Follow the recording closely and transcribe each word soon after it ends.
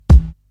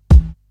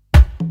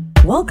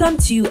Welcome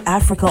to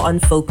Africa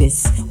on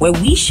Focus, where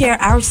we share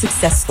our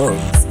success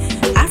stories.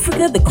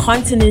 Africa, the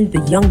continent,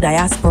 the young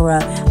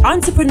diaspora,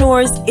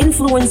 entrepreneurs,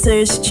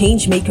 influencers,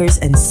 change makers,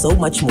 and so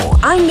much more.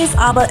 I'm Miss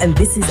Abba, and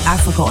this is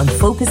Africa on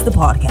Focus, the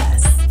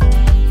podcast.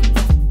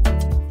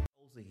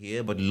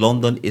 Here, but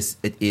London is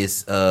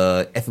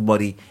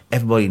everybody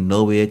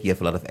know it. You have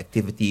a lot of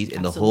activities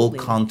in the whole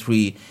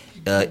country.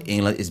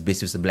 England is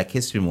busy with the Black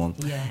History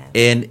Month. Yeah.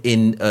 And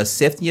in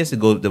 7 years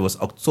ago, there was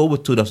October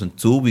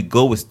 2002. We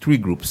go with three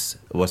groups.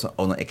 It was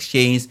on an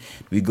exchange.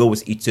 We go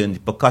with Eternity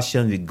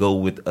Percussion. We go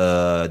with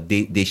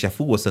Deja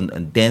Vu, was a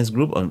dance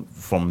group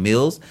from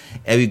Mills,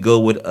 and we go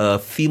with a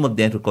female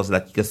dance group called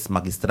Las Chicas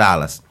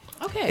Magistrales.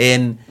 Okay.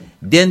 And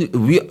then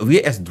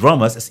we as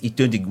drummers, as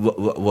Eternity,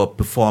 were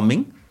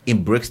performing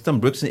in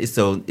Brixton. Brixton is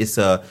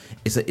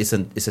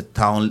a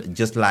town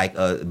just like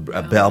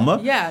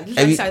Belmer. Yeah, just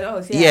and outside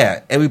us.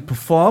 Yeah, and we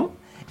perform,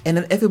 and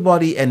then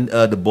everybody and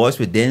the boys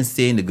were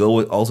dancing. The girl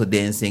was also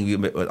dancing. We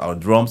with our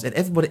drums, and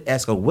everybody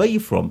asked us, "Where are you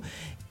from?"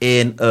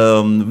 And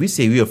we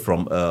say we are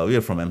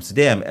from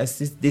Amsterdam. As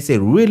they say,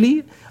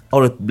 "Really?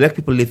 All the black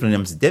people live in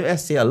Amsterdam?" I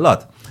say a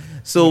lot.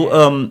 So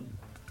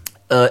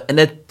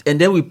and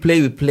then we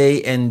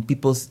play, and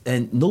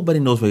nobody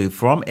knows where we're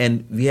from,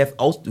 and we have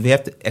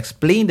to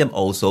explain them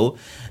also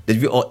that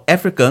we are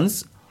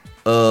Africans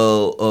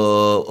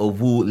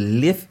who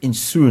live in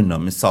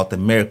Suriname in South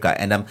America,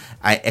 and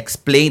I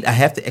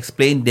have to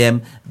explain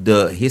them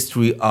the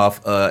history of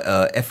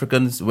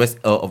Africans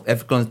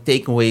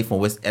taken away from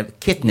West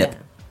kidnapped.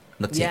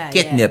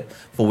 Kidnapped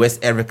for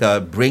West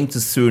Africa, bring to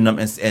Suriname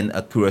and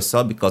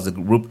Curacao, because the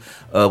group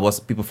was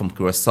people from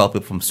Curacao,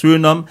 people from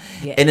Suriname.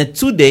 Yeah. And in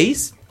 2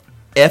 days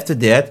after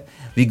that,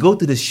 we go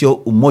to the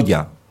show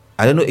Umoja.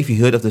 I don't know if you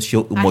heard of the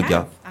show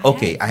Umoja.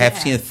 I have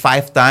seen it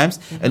 5 times.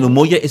 Mm-hmm. And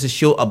Umoja is a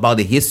show about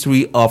the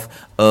history of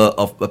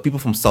people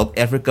from South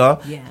Africa.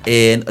 Yeah.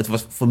 And it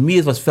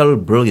was very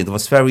brilliant. It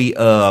was very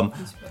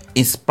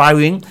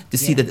inspiring to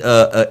see that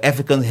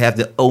Africans have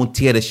their own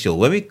theater show.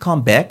 When we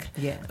come back,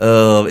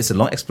 it's a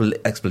long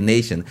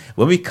explanation.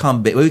 When we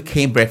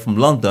came back from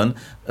London,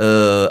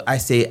 I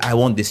say I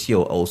want this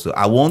show also.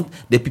 I want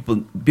the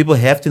people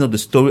have to know the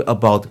story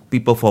about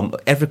people from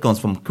Africans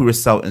from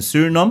Curacao and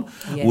Suriname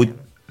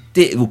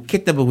who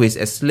kidnapped away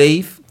as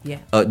slaves. Yeah.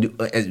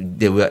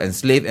 They were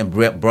enslaved and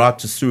brought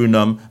to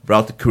Suriname,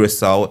 brought to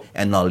Curacao,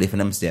 and now live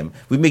in Amsterdam.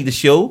 We make the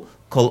show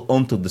called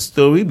Untold, the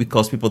story,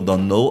 because people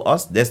don't know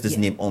us. That's this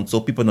name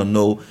Untold. People don't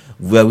know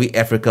where we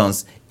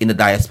Africans in the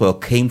diaspora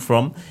came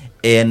from,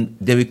 and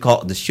then we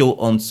call the show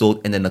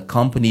Untold, and then the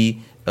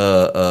company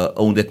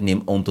owned that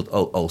name Untold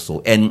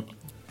also. And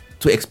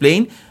to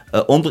explain,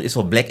 Untold is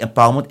for Black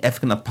empowerment,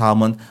 African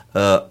empowerment,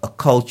 a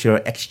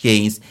culture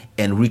exchange,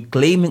 and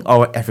reclaiming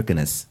our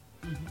Africanness.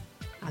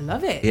 I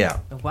love it. Yeah.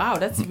 Wow,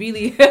 that's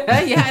really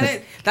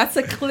that's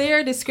a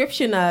clear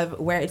description of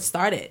where it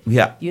started.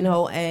 Yeah.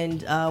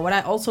 And what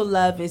I also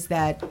love is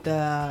that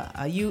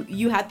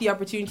you had the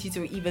opportunity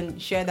to even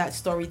share that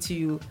story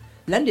to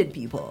London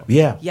people.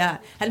 Yeah. Yeah.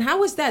 And how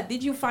was that?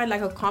 Did you find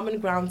like a common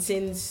ground,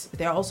 since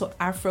there are also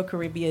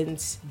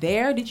Afro-Caribbeans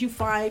there? Did you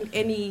find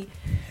any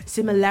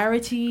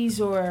similarities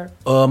or?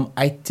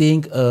 I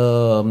think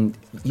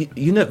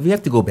we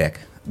have to go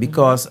back.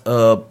 Because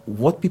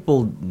what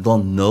people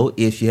don't know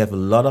is you have a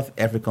lot of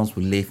Africans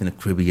who live in the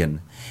Caribbean.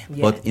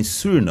 Yeah. But in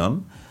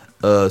Suriname,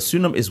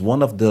 Suriname is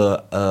one of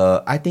the,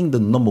 I think, the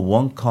number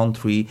one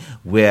country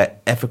where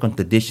African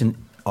traditions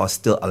are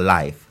still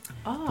alive.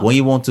 Oh. When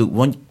you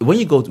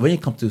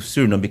come to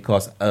Suriname,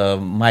 because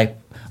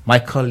my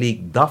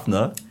colleague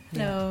Daphne,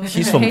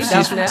 she's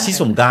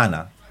from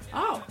Ghana.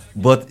 Oh.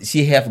 But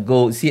she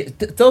tell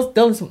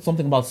us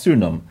something about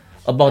Suriname.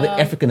 About the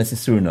Africanness in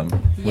Suriname,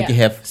 what you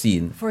have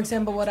seen. For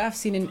example, what I've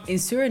seen in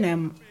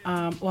Suriname,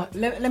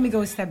 let me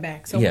go a step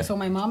back. So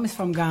my mom is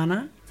from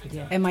Ghana,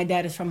 and my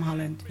dad is from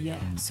Holland. Yeah.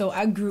 So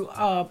I grew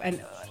up,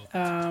 and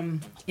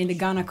in the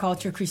Ghana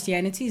culture,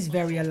 Christianity is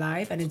very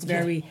alive, and it's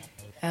very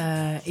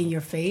in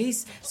your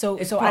face. So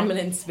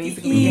prominence,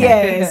 basically.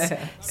 Yes.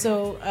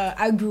 So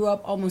I grew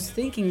up almost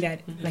thinking that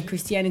like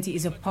Christianity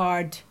is a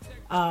part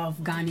of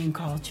Ghanaian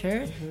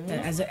culture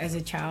as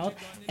a child,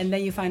 and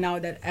then you find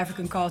out that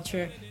African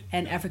culture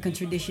and African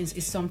traditions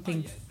is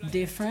something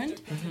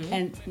different.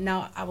 And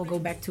now I will go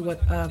back to what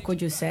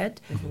Kojo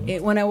said.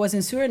 When I was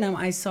in Suriname,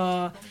 I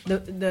saw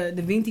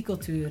the Winti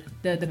culture,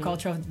 the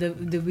culture of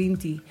the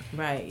Winti.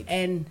 Right.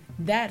 And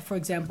that, for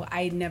example,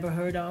 I never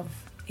heard of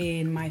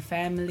in my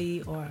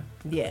family or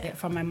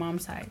from my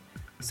mom's side.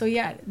 So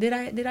did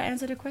I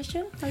answer the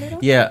question a little?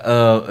 Yeah,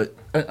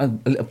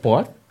 a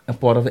part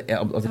of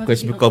the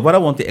question, because what I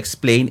want to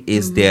explain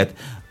is that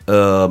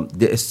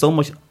there is so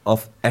much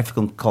of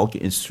African culture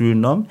in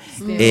Suriname,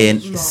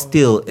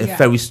 still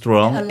very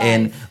strong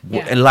and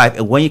alive.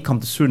 And when you come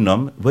to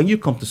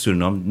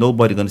Suriname,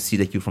 nobody gonna see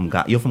that you're from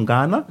Ghana. You're from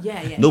Ghana.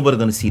 Nobody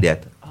gonna see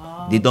that.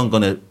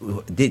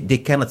 They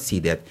cannot see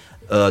that.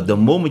 The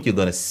moment you're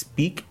gonna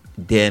speak,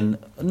 then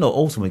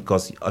also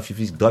because if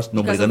you speak Dutch,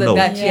 nobody gonna know.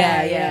 Dutch,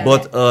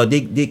 But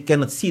they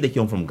cannot see that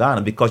you're from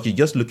Ghana because you're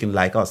just looking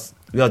like us.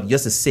 We are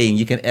just the same.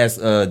 You can ask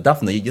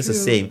Daphne. You're just the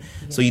same.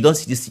 Yeah. So you don't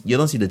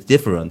see the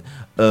difference.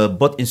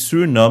 But in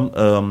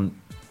Suriname,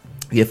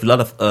 we have a lot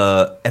of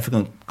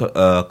African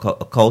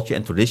culture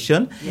and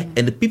tradition,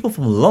 and the people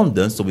from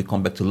London. So we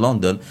come back to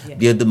London.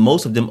 Yeah.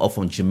 Most of them are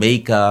from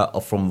Jamaica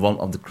or from one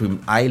of the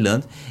Caribbean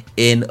islands.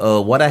 And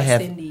what I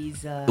have.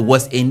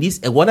 West Indies,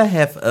 and what I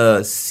have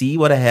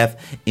what I have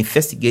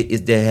investigated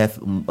is they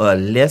have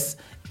less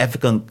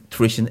African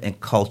tradition and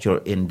culture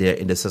in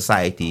the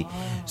society.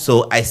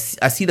 So I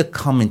see the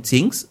common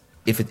things.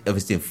 If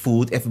it's in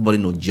food, everybody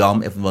know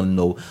jam, everybody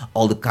know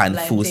all the kind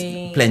of foods,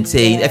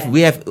 plantain. Yeah.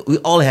 We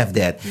all have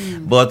that.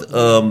 But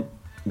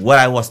what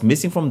I was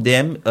missing from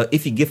them,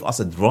 if you give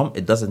us a drum,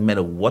 it doesn't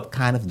matter what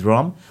kind of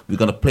drum, we're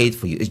gonna play it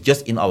for you. It's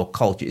just in our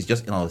culture. It's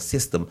just in our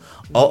system.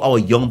 All our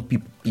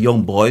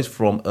young boys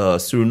from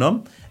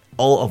Suriname,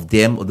 all of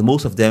them, or the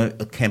most of them,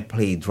 can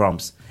play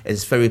drums.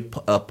 It's very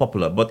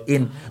popular. But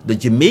in the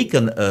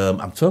Jamaican,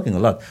 I'm talking a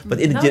lot.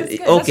 But in the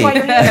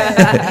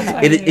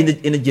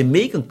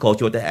Jamaican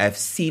culture, what I have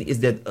seen is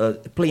that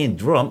playing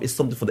drum is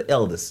something for the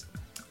elders.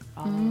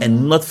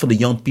 And not for the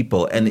young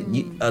people, and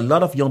a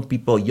lot of young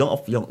people, a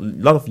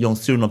lot of young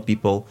Suriname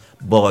people,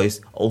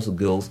 boys, also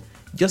girls,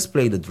 just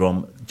play the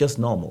drum, just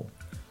normal.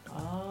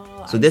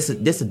 So there's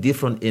a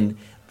difference in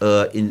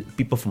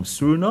people from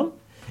Suriname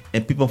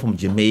and people from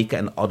Jamaica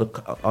and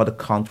other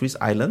countries,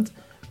 island.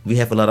 We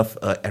have a lot of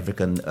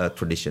African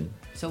tradition.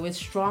 So it's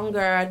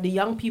stronger. The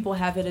young people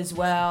have it as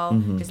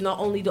well. It's not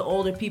only the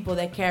older people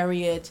that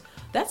carry it.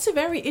 That's a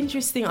very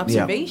interesting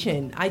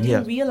observation. Yeah. I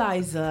didn't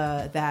realize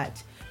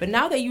that. But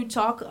now that you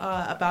talk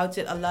about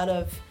it, a lot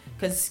of,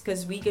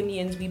 because we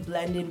Ghanaians, we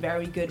blend in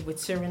very good with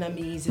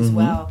Surinamese as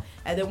well.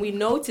 And then we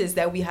notice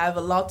that we have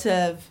a lot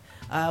of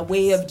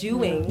way of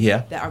doing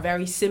that are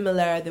very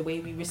similar, the way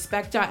we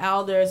respect our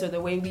elders or the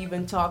way we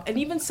even talk. And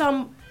even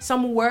some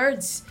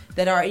words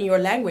that are in your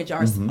language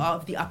are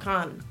of the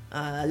Akan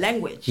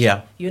language,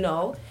 you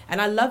know.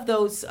 And I love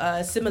those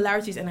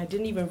similarities, and I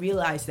didn't even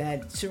realize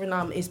that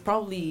Suriname is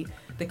probably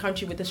the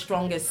country with the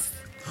strongest...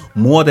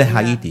 More than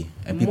Haiti.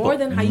 More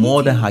than Haiti?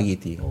 More than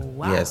Haiti, oh,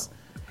 wow. Yes.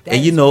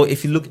 And you know,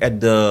 if you look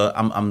at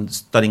I'm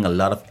studying a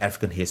lot of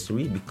African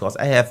history because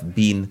I have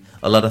been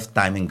a lot of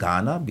time in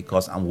Ghana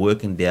because I'm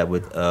working there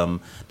with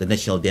the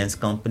National Dance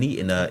Company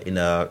in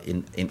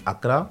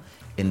Accra,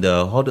 in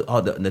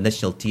the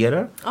National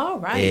Theater. Oh,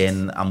 right.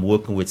 And I'm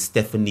working with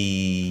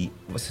Stephanie,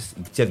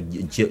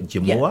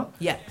 Jamoa.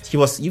 Yeah. She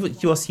was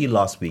here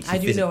last week. I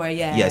do know her.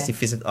 Yeah. Yeah, she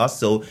visited us.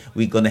 So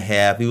we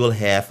will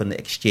have an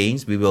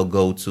exchange. We will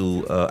go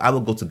to. I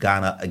will go to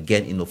Ghana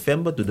again in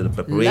November to do the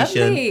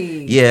preparation.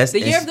 Lovely. Yes.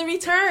 The year of the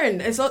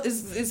return is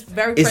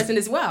very present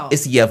as well.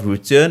 It's the year of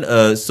return.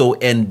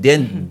 And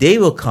then they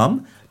will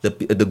come.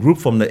 The group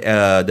from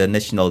the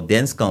National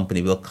Dance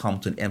Company will come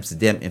to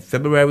Amsterdam in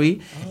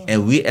February,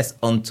 and we as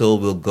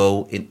Untold will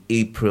go in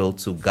April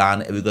to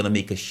Ghana, and we're gonna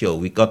make a show.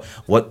 We're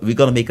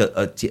gonna make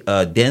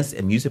a dance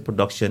and music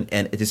production,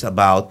 and it is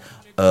about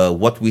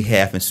what we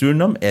have in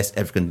Suriname as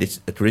African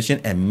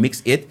tradition and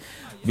mix it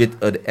with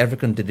the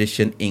African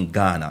tradition in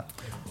Ghana.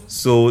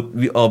 So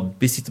we are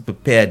busy to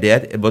prepare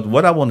that. But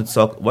what I want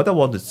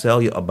to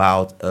tell you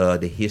about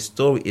the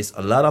history is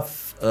a lot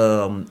of.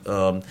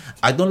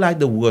 I don't like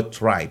the word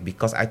tribe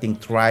because I think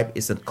tribe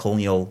is a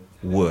colonial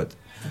word.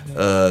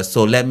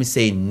 So let me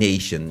say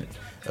nation.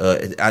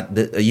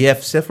 You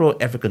have several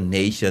African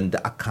nations: the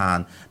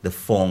Akan, the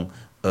Fong,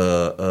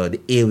 the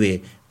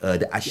Ewe,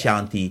 the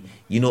Ashanti.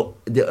 You know,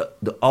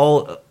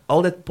 all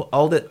the people,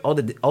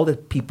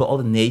 all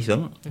the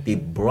nations, they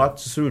brought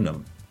to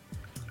Suriname.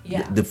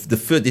 Yeah.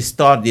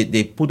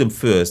 They put them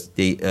first.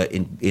 They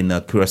in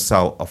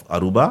Curaçao of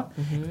Aruba,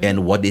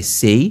 and what they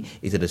say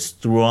is that the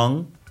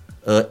strong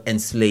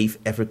enslaved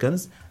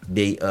Africans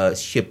they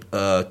ship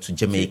to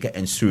Jamaica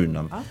and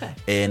Suriname. Okay.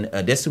 And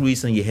that's the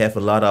reason you have a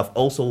lot of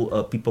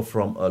also people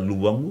from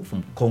Luangu,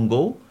 from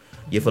Congo.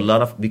 You have a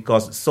lot of,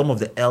 because some of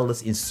the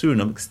elders in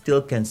Suriname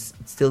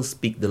still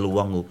speak the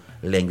Luangu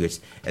language,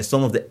 and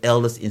some of the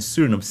elders in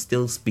Suriname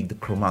still speak the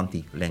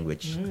Kromanti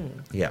language.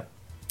 Yeah.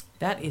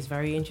 That is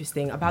very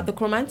interesting. About the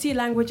Kromanti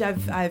language,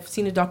 I've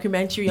seen a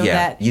documentary on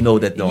that. You know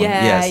that, don't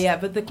Yeah.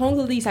 But the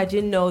Congolese, I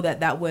didn't know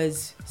that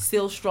was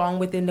still strong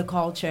within the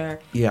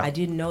culture. Yeah. I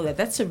didn't know that.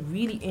 That's a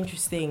really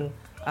interesting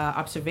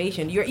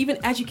observation. You're even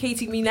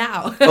educating me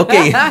now.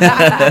 Okay.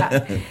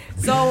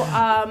 So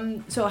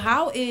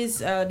how is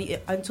the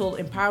Untold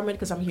empowerment?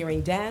 Because I'm hearing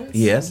dance.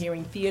 Yes. I'm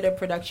hearing theater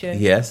production.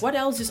 Yes. What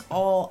else is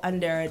all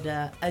under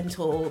the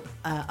Untold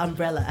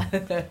umbrella?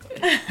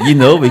 You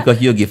know,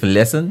 because you're giving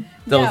lesson.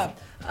 Yeah.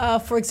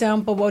 For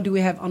example, what do we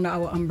have under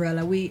our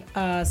umbrella? We,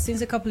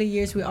 since a couple of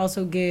years, we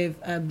also give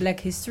Black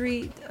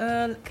History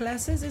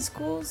classes in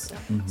schools.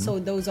 So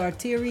those are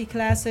theory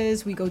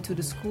classes. We go to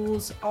the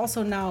schools.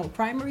 Also now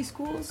primary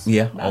schools.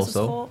 Yeah,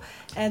 also. School.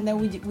 And then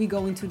we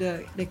go into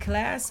the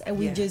class and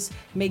we just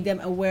make them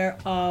aware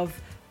of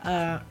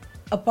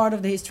a part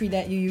of the history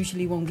that you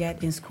usually won't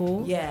get in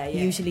school. You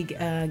usually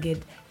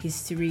get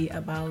history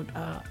about...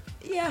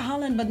 Yeah,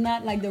 Holland, but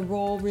not like the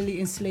role really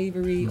in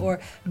slavery or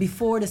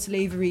before the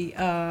slavery,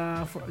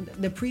 for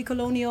the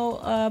pre-colonial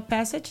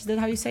passage. Is that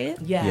how you say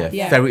it?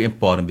 Yeah. Very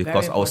important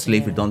because our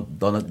slavery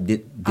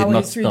did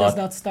not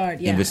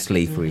start in with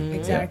slavery.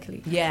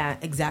 Exactly. Yeah,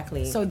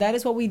 exactly. So that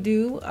is what we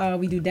do.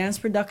 We do dance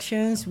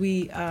productions.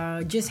 We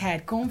just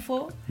had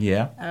Convo,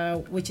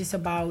 which is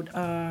about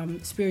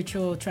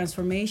spiritual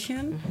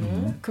transformation.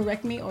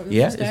 Correct me, or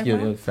you're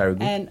very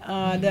good. And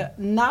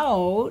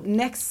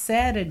next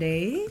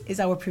Saturday is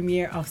our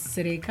premiere of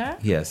Sreka.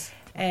 Yes.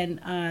 And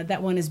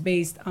that one is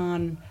based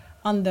on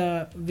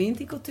the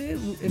viticulture,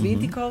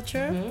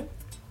 viticulture.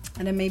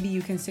 And then maybe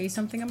you can say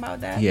something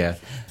about that. Yeah.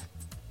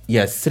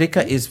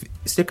 Sreka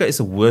is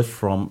a word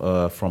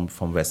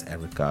from West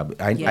Africa.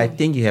 I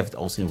think you have it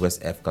also in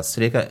West Africa.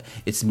 Sreka,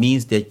 it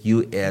means that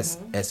you as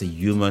a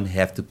human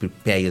have to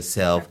prepare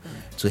yourself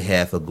to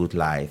have a good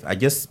life. I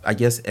just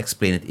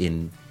explain it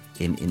in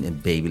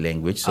baby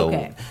language.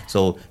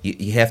 So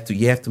you have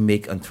to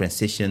make a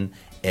transition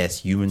as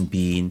human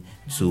being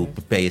to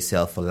prepare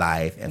yourself for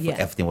life and for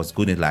everything what's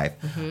good in life.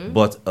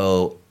 But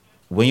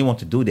when you want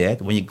to do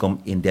that, when you come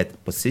in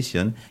that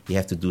position, you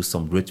have to do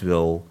some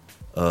ritual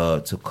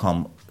to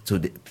come to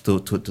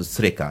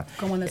Sreka.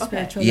 Come on a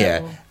spiritual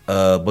level.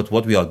 But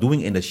what we are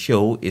doing in the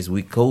show is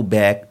we go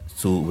back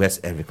to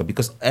West Africa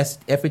because as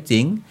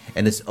everything,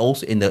 and it's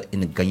also in the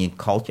Ghanaian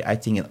culture, I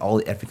think in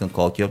all African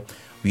culture,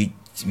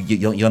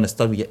 you want to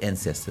start with your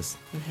ancestors.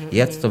 You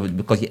have to start with,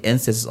 because your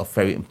ancestors are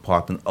very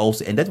important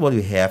also, and that's what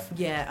we have.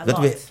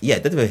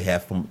 That we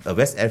have from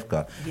West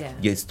Africa.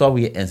 You start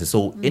with your ancestors.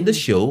 So in the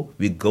show,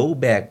 we go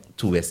back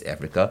to West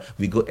Africa.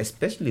 We go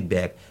especially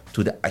back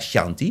to the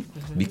Ashanti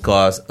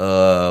because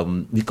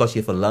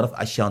you have a lot of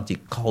Ashanti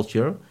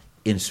culture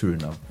in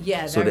Suriname.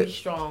 Very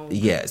strong.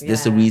 Yes,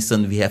 that's the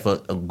reason we have a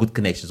good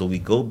connection. So we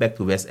go back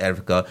to West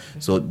Africa.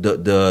 So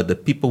the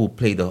people who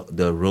play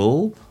the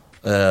role.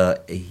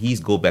 He's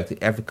go back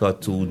to Africa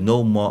to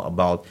know more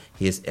about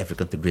his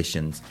African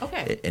traditions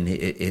and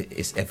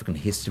his African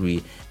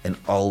history and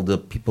all the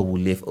people who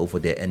live over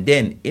there. And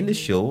then in the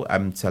show,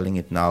 I'm telling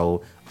it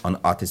now on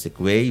an artistic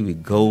way, we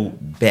go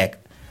back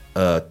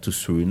to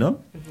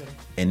Suriname.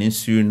 And in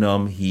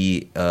Suriname,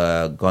 he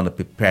gonna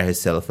prepare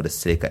himself for the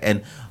Sreka.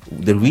 And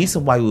the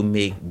reason why we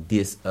make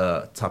this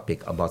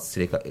topic about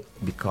Sreka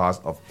because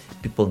of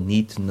people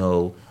need to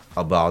know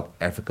about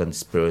African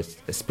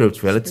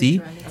spirituality.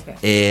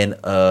 And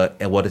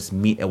what is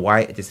and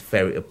why it is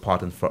very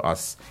important for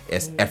us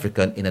as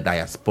African in the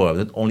diaspora.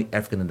 Not only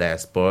African in the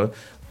diaspora,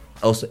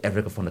 also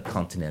Africa from the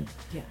continent.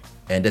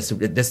 And that's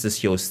the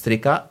show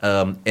Sreka.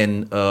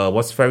 And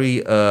what's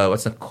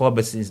the core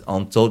business is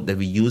Untold, that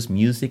we use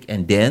music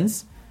and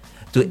dance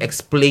to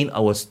explain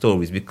our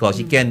stories, because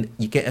you can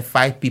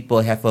invite people,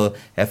 have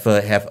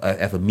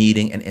a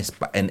meeting and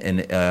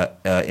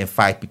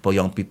invite people,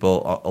 young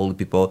people or old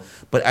people,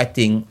 but I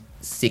think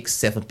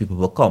 6-7 people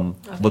will come.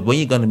 But when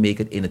you're gonna make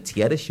it in a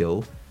theater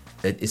show,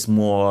 it is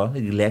more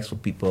relaxed for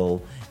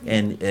people,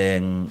 and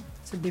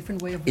it's a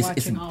different way of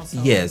watching also.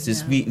 Yes,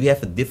 we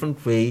have a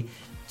different way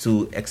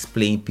to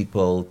explain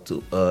people,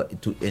 to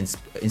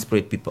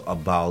inspire people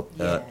about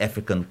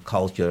African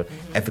culture,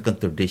 African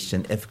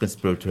tradition, African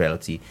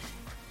spirituality,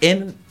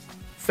 and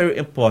very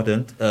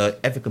important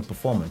African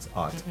performance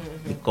art,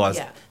 because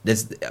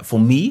for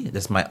me,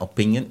 that's my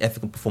opinion.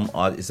 African performance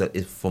art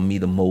is for me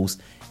the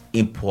most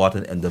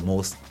important and the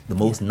most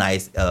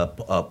nice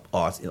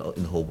art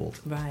in the whole world.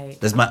 Right.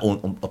 That's my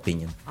own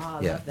opinion.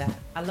 Oh,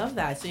 I love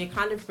that. So you're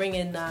kind of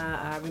bringing,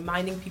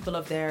 reminding people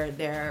of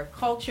their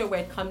culture,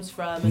 where it comes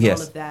from, and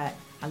all of that.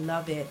 I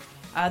love it.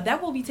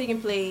 That will be taking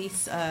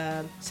place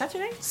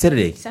Saturday.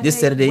 This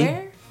Saturday.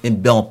 Where? In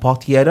Belmont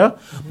Park Theater,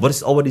 but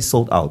it's already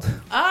sold out. So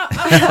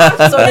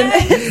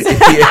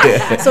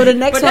the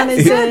next one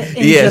is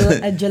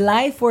in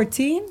July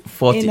 14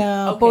 in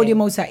Podium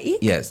Mosaic.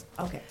 Yes.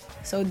 Okay.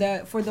 So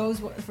for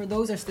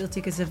those are still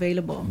tickets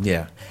available.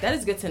 Yeah. That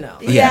is good to know.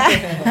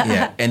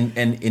 Yeah. And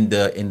in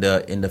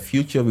the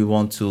future, we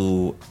want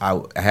to. I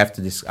have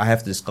to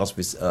discuss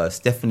with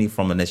Stephanie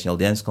from the National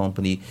Dance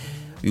Company.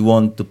 We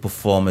want to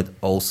perform it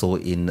also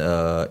in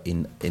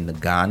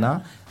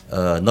Ghana.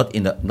 Not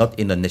in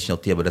the National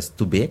Theatre, but that's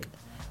too big.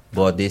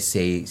 But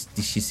she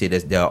said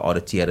that there are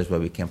other theaters where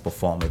we can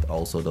perform it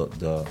also.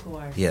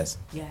 Yes.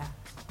 Yeah,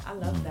 I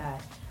love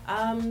that.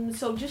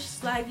 So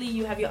just slightly,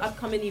 you have your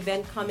upcoming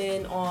event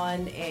coming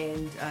on,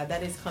 and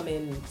that is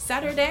coming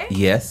Saturday.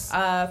 Yes.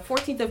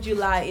 14th of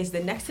July is the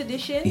next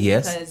edition.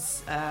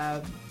 Yes. Because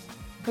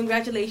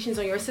congratulations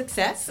on your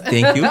success.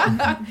 Thank you.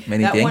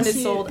 Many that thanks. one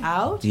is sold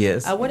out.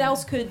 Yes. What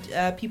else could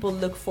people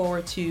look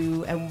forward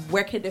to, and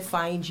where can they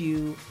find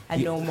you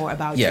and know more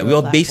about you? Yeah, we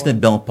are based in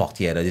the Belmont Park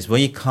Theater. When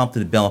you come to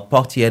the Belmont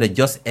Park Theater,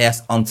 just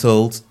ask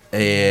Untold,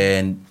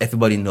 and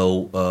everybody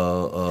know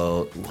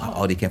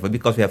how they can find,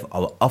 because we have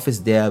our office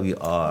there. We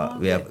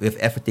have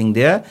everything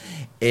there,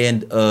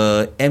 and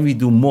we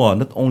do more.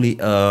 Not only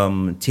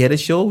theater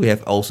show, we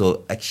have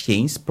also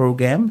exchange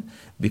program.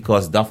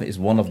 Because Daphne is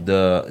one of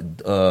the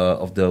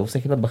hoe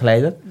zeg je dat,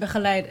 begeleider?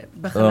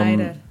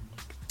 Begeleider.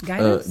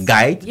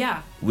 guide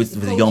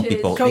with the young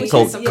people,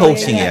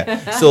 coaching.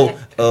 So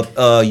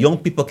young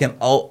people can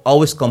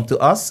always come to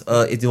us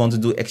if they want to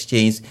do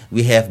exchange.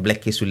 We have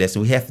Black History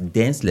lesson, we have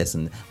dance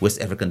lesson,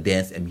 West African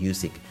dance and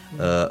music,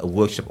 a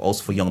workshop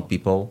also for young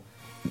people.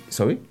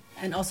 Sorry?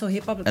 And also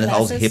hip-hop classes. And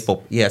also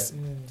hip-hop, yes.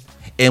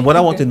 And what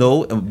I want to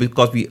know,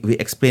 because we're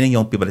explaining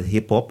young people that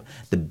hip-hop,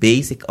 the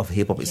basic of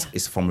hip-hop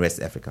is from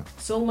West Africa.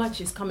 So much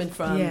is coming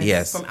from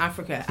from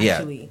Africa,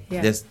 actually.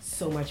 There's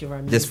so much of our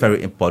music. That's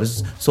very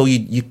important. So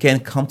you can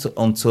come to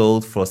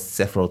Untold for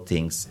several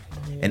things.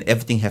 And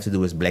everything has to do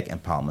with Black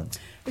empowerment.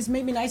 It's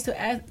maybe nice to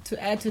add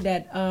to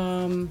that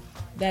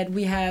that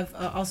we have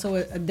also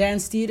a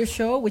dance theater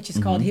show which is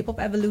called Hip Hop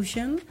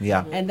Evolution.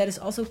 Yeah. And that is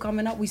also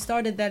coming up. We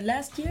started that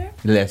last year.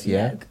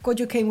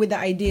 Kojo came with the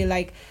idea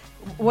like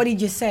what he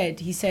just said.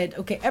 He said,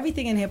 okay,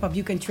 everything in hip hop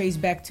you can trace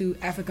back to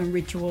African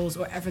rituals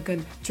or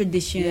African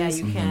traditions.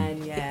 Yeah, you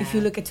can. Yeah. If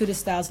you look to the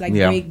styles like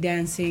break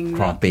dancing,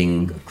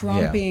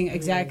 crumping,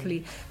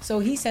 exactly. So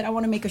he said, I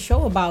want to make a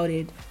show about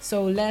it.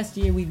 So last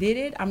year we did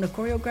it. I'm the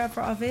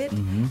choreographer of it,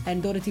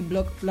 and Dorothy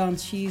Blond,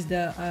 she's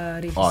the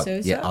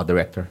regisseur. Our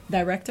director.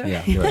 Director.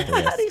 Yeah, director.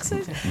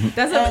 Yes.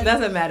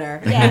 Doesn't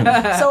matter.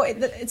 Yeah. So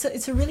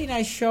it's a really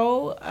nice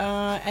show,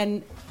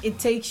 and it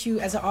takes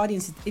you as an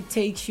audience. It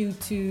takes you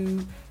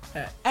to.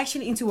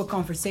 Actually into a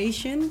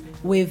conversation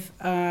with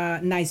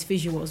nice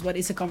visuals, but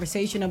it's a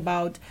conversation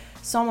about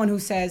someone who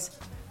says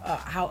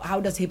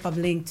how does hip-hop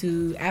link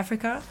to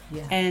Africa,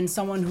 and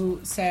someone who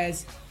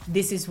says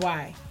this is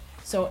why.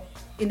 So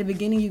in the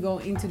beginning you go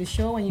into the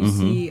show and you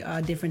see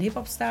different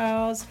hip-hop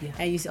styles,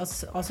 and you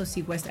also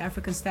see West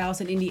African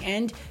styles, and in the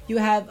end you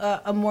have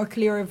a more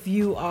clearer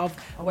view of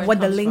what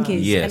the link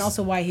is, and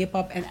also why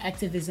hip-hop and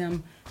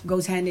activism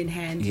goes hand in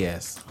hand.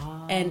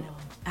 And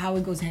how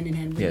it goes hand in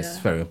hand with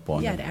very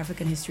important. The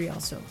African history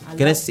also.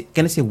 Can I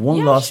say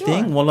one last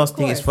thing? One last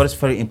thing is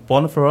very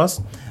important for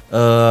us.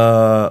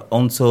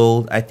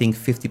 Untold, I think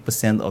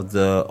 50%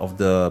 of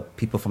the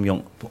people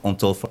from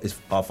Untold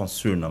are from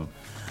Suriname,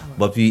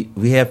 but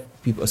we have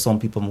some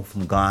people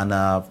from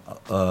Ghana,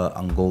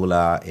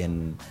 Angola,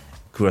 and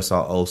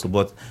Curacao also.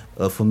 But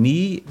for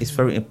me, it's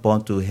very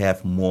important to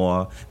have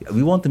more.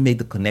 We want to make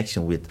the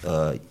connection with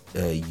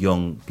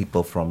young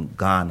people from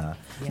Ghana,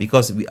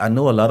 because I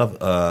know a lot of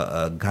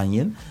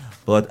Ghanaian,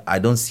 but I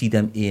don't see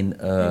them in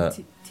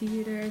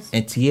theaters.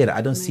 In theater,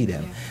 I don't see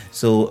them.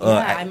 So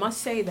I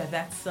must say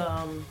that's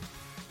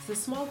it's a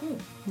small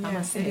group. I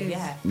must say,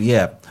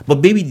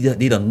 but maybe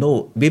they don't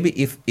know. Maybe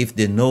if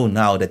they know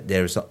now that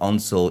there's an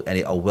Untold and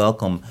they are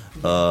welcome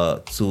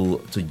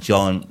to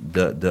join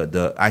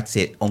the I'd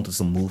say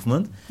Untold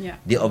movement.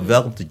 They are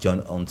welcome to join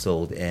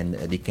Untold, and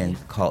they can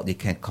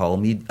call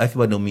me.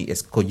 Everybody know me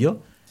as Kojo.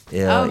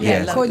 Kojo.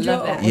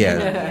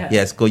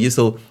 Yes, Kojo.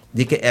 So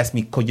they can ask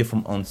me Kojo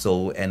from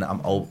Untold, and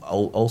I'm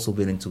also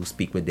willing to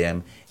speak with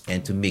them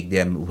and to make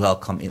them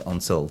welcome in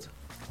Untold.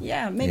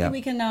 Maybe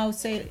we can now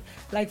say,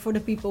 like, for the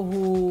people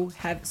who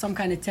have some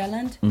kind of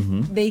talent,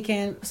 they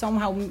can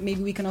somehow,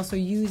 maybe we can also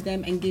use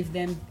them and give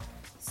them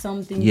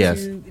something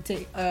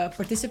to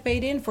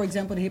participate in. For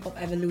example, the Hip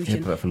Hop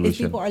Evolution. If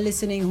people are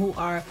listening who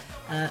are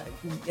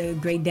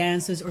great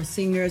dancers or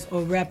singers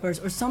or rappers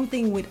or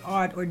something with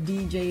art or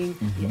DJing,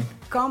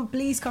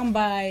 please come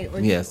by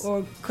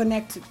or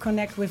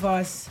connect with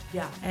us.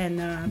 And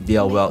they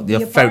are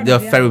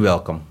very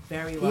welcome.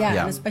 Very welcome.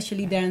 And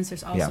especially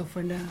dancers also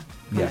for the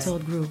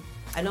Untold group.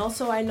 And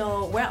also, I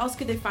know, where else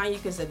could they find you?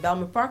 Because at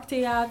Belmont Park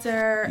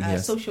Theater,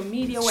 social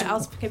media, where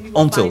else can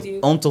people find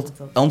you? Untold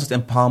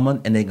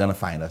Empowerment, and they're going to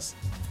find us.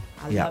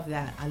 I love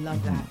that.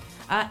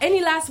 Any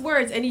last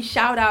words, any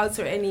shout outs,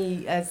 or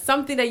any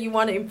something that you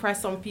want to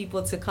impress on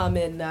people to come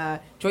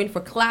and join for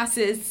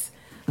classes?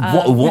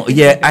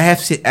 I have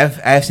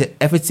said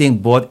everything,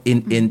 but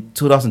in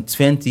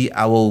 2020,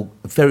 I will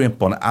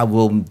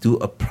do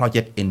a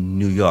project in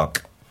New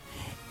York.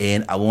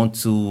 And I want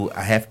to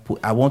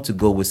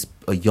go with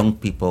young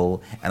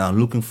people, and I'm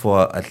looking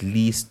for at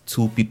least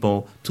two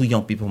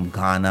young people from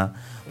Ghana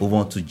who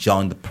want to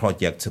join the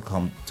project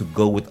to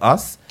go with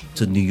us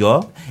to New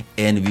York,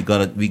 and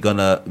we're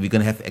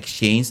gonna have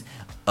exchange.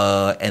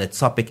 And the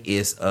topic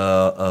is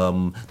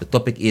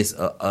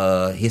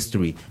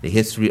history, the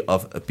history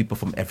of people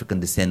from African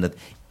descent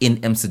in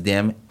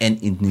Amsterdam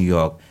and in New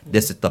York.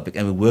 That's the topic,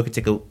 and we're working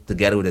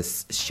together with the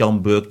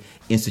Schomburg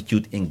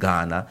Institute in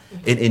Ghana,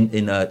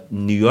 in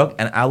New York,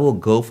 and I will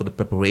go for the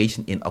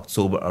preparation in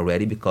October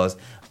already, because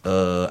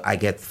I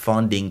get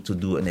funding to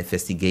do an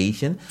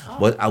investigation.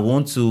 But I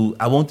want to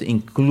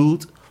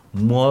include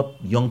more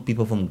young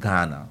people from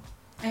Ghana.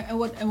 And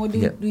what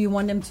do you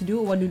want them to do?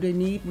 What do they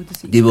need?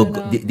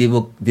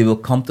 They will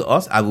come to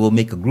us. I will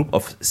make a group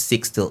of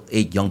 6 to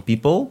 8 young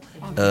people,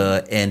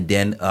 and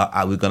then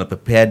we're gonna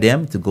prepare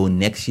them to go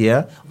next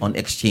year on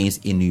exchange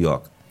in New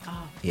York.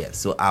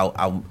 So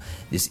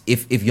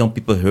if young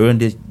people hearing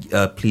this,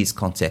 please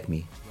contact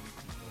me.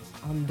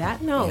 On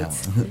that note,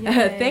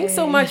 thanks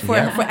so much for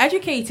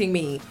educating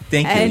me.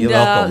 Thank you. And You're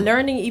welcome.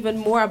 learning even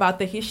more about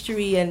the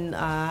history. And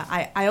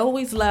I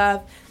always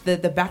love the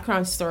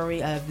background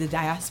story of the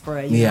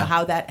diaspora, you know,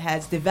 how that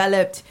has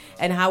developed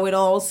and how it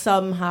all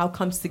somehow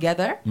comes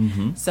together.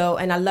 So,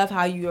 and I love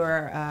how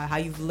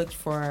you've looked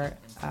for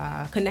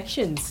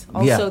connections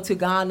also to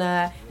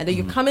Ghana, and then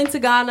you're coming to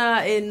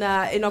Ghana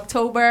in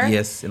October.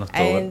 Yes, in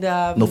October. And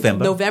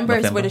November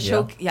is where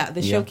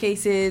the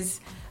showcase is.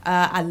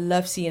 I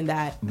love seeing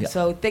that.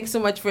 So thanks so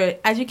much for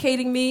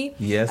educating me.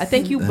 Yes.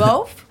 Thank you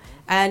both,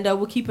 and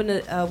we'll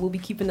be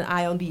keeping an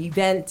eye on the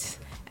event.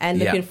 And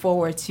looking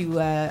forward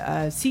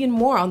to seeing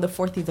more on the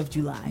 14th of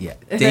July. Yeah.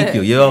 Thank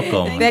you. You're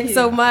welcome. Thanks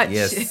so much.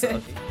 Yes.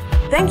 Okay.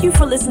 Thank you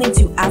for listening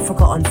to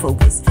Africa on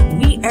Focus.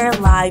 We air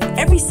live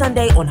every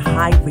Sunday on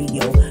High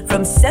Radio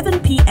from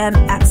 7 p.m.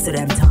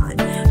 Amsterdam time.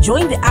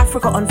 Join the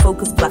Africa on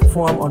Focus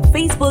platform on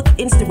Facebook,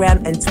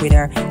 Instagram, and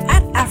Twitter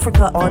at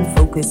Africa on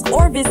Focus,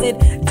 or visit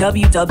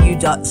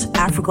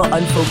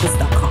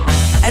www.africaonfocus.com.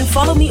 And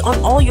follow me on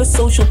all your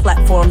social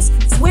platforms,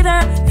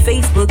 Twitter,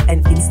 Facebook,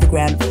 and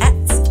Instagram at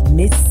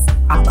Miss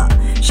Abba.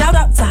 Shout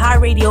out to High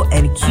Radio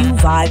and Q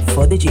Vibe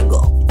for the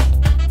jingle.